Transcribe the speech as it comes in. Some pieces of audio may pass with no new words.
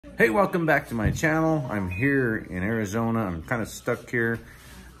Hey, welcome back to my channel. I'm here in Arizona. I'm kind of stuck here.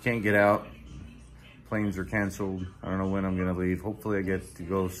 Can't get out. Planes are canceled. I don't know when I'm gonna leave. Hopefully I get to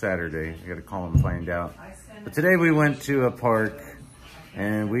go Saturday. I gotta call and find out. But today we went to a park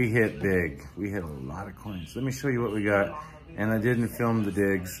and we hit big. We hit a lot of coins. Let me show you what we got. And I didn't film the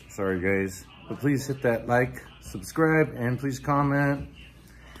digs. Sorry guys. But please hit that like, subscribe, and please comment.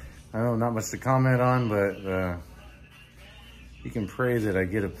 I know not much to comment on, but you can pray that I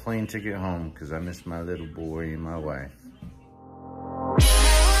get a plane ticket home because I miss my little boy and my wife.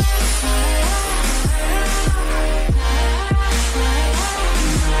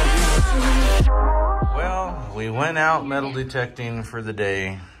 Well, we went out metal detecting for the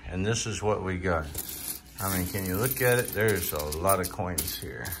day, and this is what we got. I mean, can you look at it? There's a lot of coins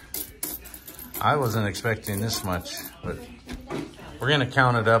here. I wasn't expecting this much, but we're gonna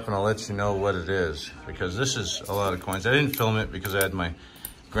count it up and I'll let you know what it is, because this is a lot of coins. I didn't film it because I had my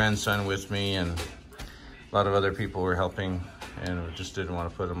grandson with me and a lot of other people were helping, and we just didn't want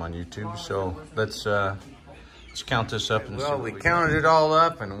to put them on YouTube. So let's count this up and see. Well, we counted it all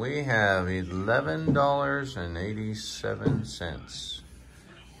up and we have $11.87.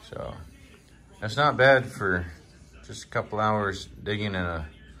 So that's not bad for just a couple hours digging in a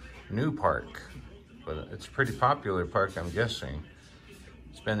new park, but it's a pretty popular park, I'm guessing.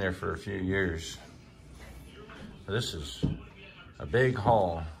 It's been there for a few years. This is a big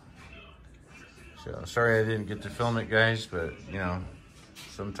haul. So sorry I didn't get to film it, guys, but you know,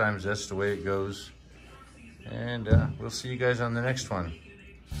 sometimes that's the way it goes. And we'll see you guys on the next one.